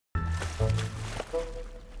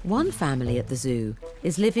One family at the zoo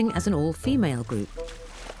is living as an all-female group,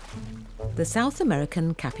 the South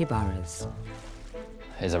American capybaras.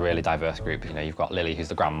 It's a really diverse group. You know, you've got Lily, who's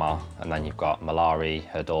the grandma, and then you've got Malari,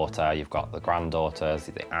 her daughter, you've got the granddaughters,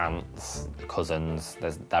 the aunts, the cousins,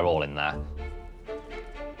 they're all in there.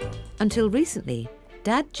 Until recently,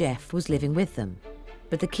 Dad Jeff was living with them,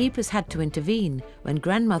 but the keepers had to intervene when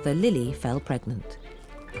grandmother Lily fell pregnant.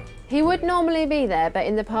 He would normally be there, but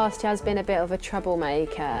in the past he has been a bit of a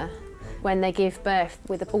troublemaker. When they give birth,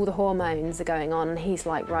 with all the hormones are going on, he's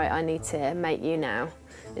like, right, I need to mate you now.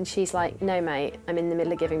 And she's like, no mate, I'm in the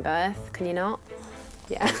middle of giving birth, can you not?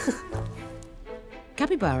 Yeah.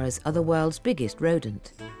 Capybaras are the world's biggest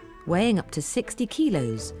rodent. Weighing up to 60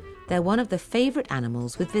 kilos, they're one of the favourite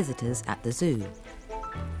animals with visitors at the zoo.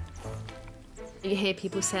 You hear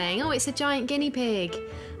people saying, oh, it's a giant guinea pig.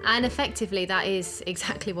 And effectively, that is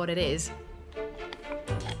exactly what it is.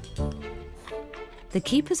 The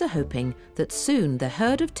keepers are hoping that soon the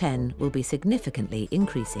herd of 10 will be significantly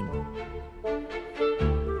increasing.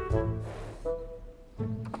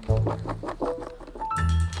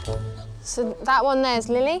 So that one there is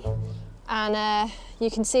Lily, and you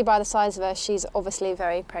can see by the size of her, she's obviously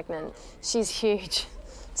very pregnant. She's huge,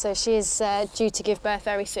 so she's due to give birth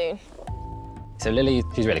very soon. So Lily,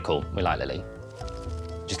 she's really cool. We like Lily.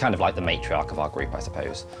 She's kind of like the matriarch of our group, I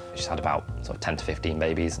suppose. She's had about sort of 10 to 15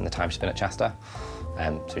 babies in the time she's been at Chester,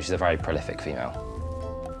 so she's a very prolific female.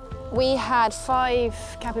 We had 5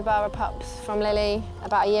 capybara pups from Lily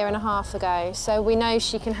about 1.5 years ago, so we know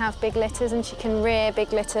she can have big litters and she can rear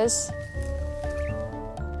big litters.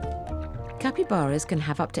 Capybaras can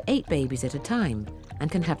have up to 8 babies at a time and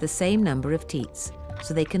can have the same number of teats,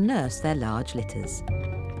 so they can nurse their large litters.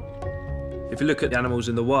 If you look at the animals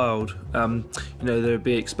in the wild, you know, they'll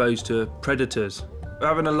be exposed to predators.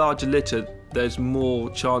 Having a larger litter, there's more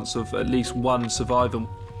chance of at least one surviving.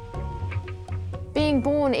 Being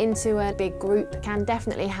born into a big group can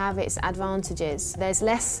definitely have its advantages. There's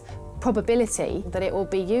less probability that it will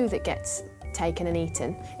be you that gets taken and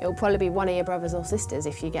eaten. It will probably be one of your brothers or sisters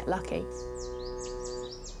if you get lucky.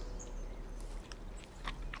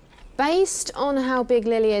 Based on how big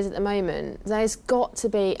Lily is at the moment, there's got to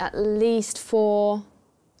be at least 4,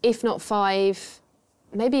 if not 5,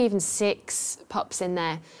 maybe even 6 pups in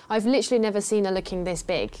there. I've literally never seen her looking this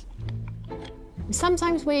big.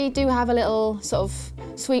 Sometimes we do have a little sort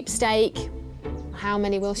of sweepstake. How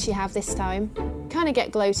many will she have this time? Kind of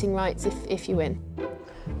get gloating rights if you win.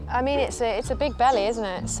 I mean, it's a big belly, isn't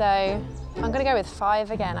it? So I'm going to go with 5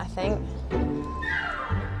 again, I think.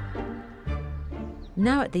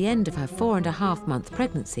 Now at the end of her 4.5-month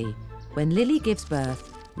pregnancy, when Lily gives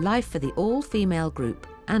birth, life for the all-female group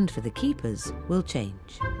and for the keepers will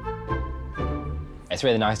change. It's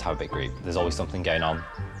really nice to have a big group. There's always something going on,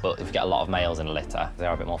 but if you get a lot of males in a litter, they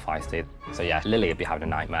are a bit more feisty. So yeah, Lily would be having a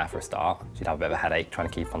nightmare for a start. She'd have a bit of a headache trying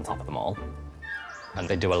to keep on top of them all. And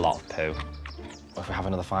they do a lot of poo. If we have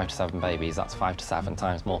another 5 to 7 babies, that's 5 to 7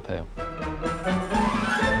 times more poo.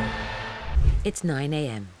 It's 9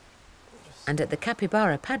 a.m. and at the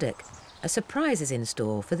capybara paddock, a surprise is in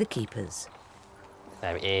store for the keepers.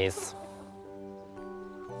 There it is.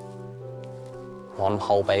 One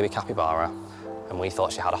whole baby capybara, and we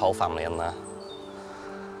thought she had a whole family in there.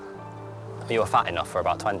 You were fat enough for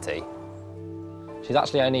about 20. She's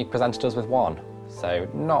actually only presented us with 1, so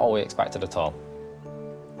not what we expected at all.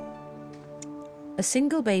 A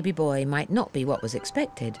single baby boy might not be what was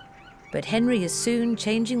expected, but Henry is soon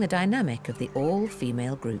changing the dynamic of the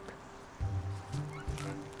all-female group.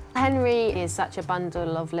 Henry is such a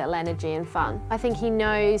bundle of little energy and fun. I think he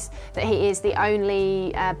knows that he is the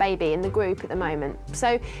only baby in the group at the moment,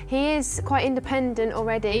 so he is quite independent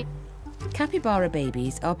already. Capybara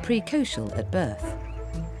babies are precocial at birth.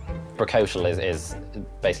 Precocial is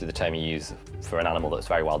basically the term you use for an animal that's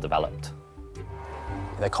very well developed.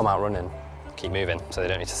 They come out running, keep moving, so they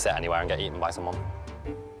don't need to sit anywhere and get eaten by someone.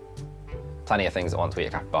 Plenty of things that want to eat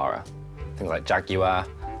a capybara. Things like jaguar,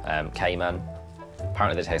 caiman.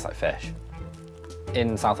 Apparently they taste like fish.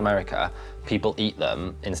 In South America, people eat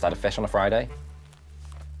them instead of fish on a Friday.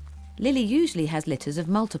 Lily usually has litters of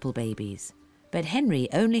multiple babies, but Henry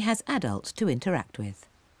only has adults to interact with.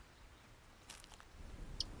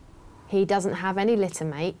 He doesn't have any litter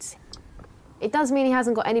mates. It does mean he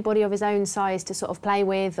hasn't got anybody of his own size to sort of play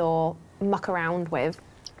with or muck around with.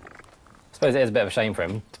 I suppose it is a bit of a shame for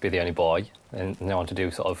him to be the only boy and no one to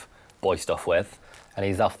do sort of boy stuff with. And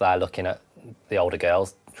he's off there looking at the older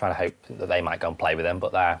girls, trying to hope that they might go and play with him,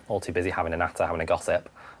 but they're all too busy having a natter, having a gossip,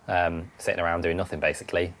 sitting around doing nothing,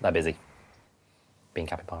 basically. They're busy being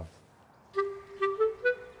capybaras.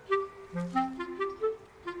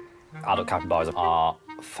 Adult capybaras are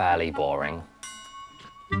fairly boring.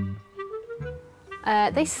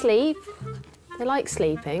 They sleep. They like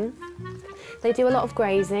sleeping. They do a lot of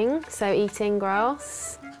grazing, so eating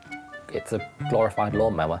grass. It's a glorified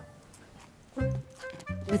lawnmower.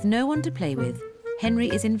 With no one to play with, Henry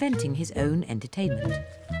is inventing his own entertainment.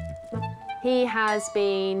 He has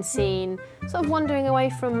been seen sort of wandering away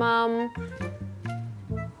from Mum.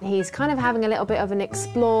 He's kind of having a little bit of an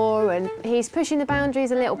explore, and he's pushing the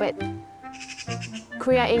boundaries a little bit,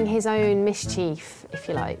 creating his own mischief, if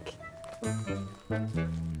you like.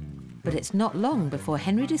 But it's not long before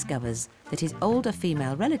Henry discovers that his older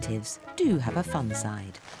female relatives do have a fun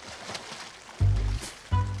side.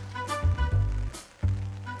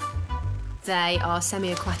 They are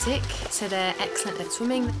semi-aquatic, so they're excellent at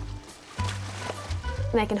swimming.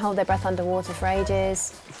 They can hold their breath underwater for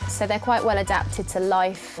ages, so they're quite well adapted to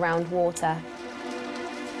life around water.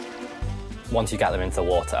 Once you get them into the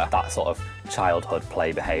water, that sort of childhood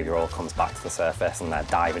play behaviour all comes back to the surface, and they're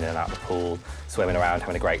diving in and out of the pool, swimming around,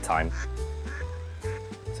 having a great time.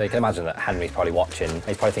 So you can imagine that Henry's probably watching.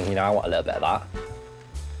 He's probably thinking, you know, I want a little bit of that.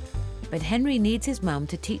 But Henry needs his mum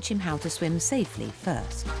to teach him how to swim safely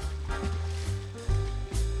first.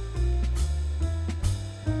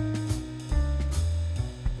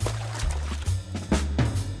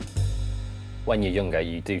 When you're younger,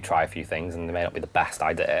 you do try a few things, and they may not be the best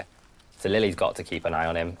idea. So Lily's got to keep an eye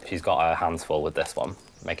on him. She's got her hands full with this one,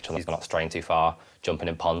 making sure he's not straying too far, jumping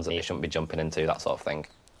in ponds that he shouldn't be jumping into, that sort of thing.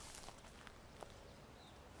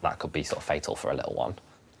 That could be sort of fatal for a little one.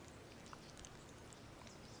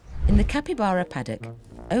 In the capybara paddock,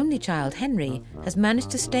 only child Henry has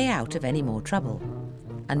managed to stay out of any more trouble.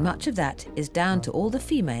 And much of that is down to all the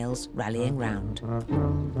females rallying round.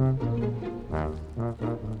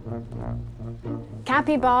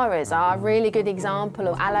 Capybaras are a really good example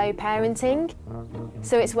of allo parenting.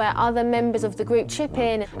 So it's where other members of the group chip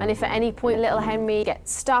in, and if at any point little Henry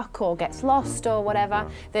gets stuck or gets lost or whatever,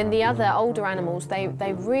 then the other older animals, they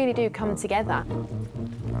really do come together.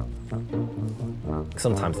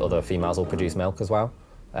 Sometimes other females will produce milk as well,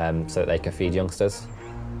 so that they can feed youngsters.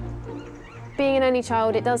 Being an only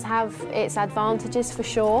child, it does have its advantages for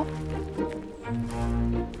sure.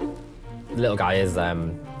 The little guy is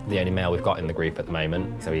the only male we've got in the group at the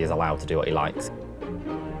moment, so he is allowed to do what he likes.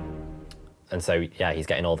 And so, yeah, he's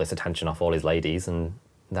getting all this attention off all his ladies, and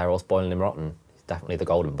they're all spoiling him rotten. He's definitely the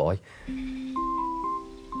golden boy.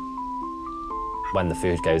 When the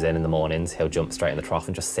food goes in the mornings, he'll jump straight in the trough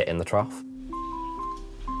and just sit in the trough.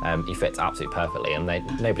 He fits absolutely perfectly, and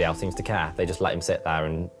nobody else seems to care. They just let him sit there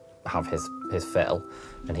and have his fill,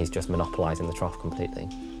 and he's just monopolising the trough completely.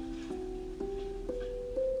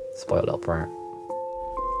 Spoiled little brat.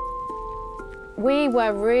 We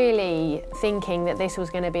were really thinking that this was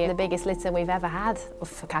going to be the biggest litter we've ever had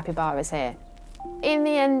for capybaras here. In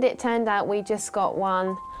the end, it turned out we just got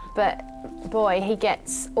one, but boy, he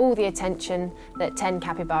gets all the attention that 10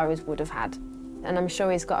 capybaras would have had. And I'm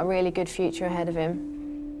sure he's got a really good future ahead of him.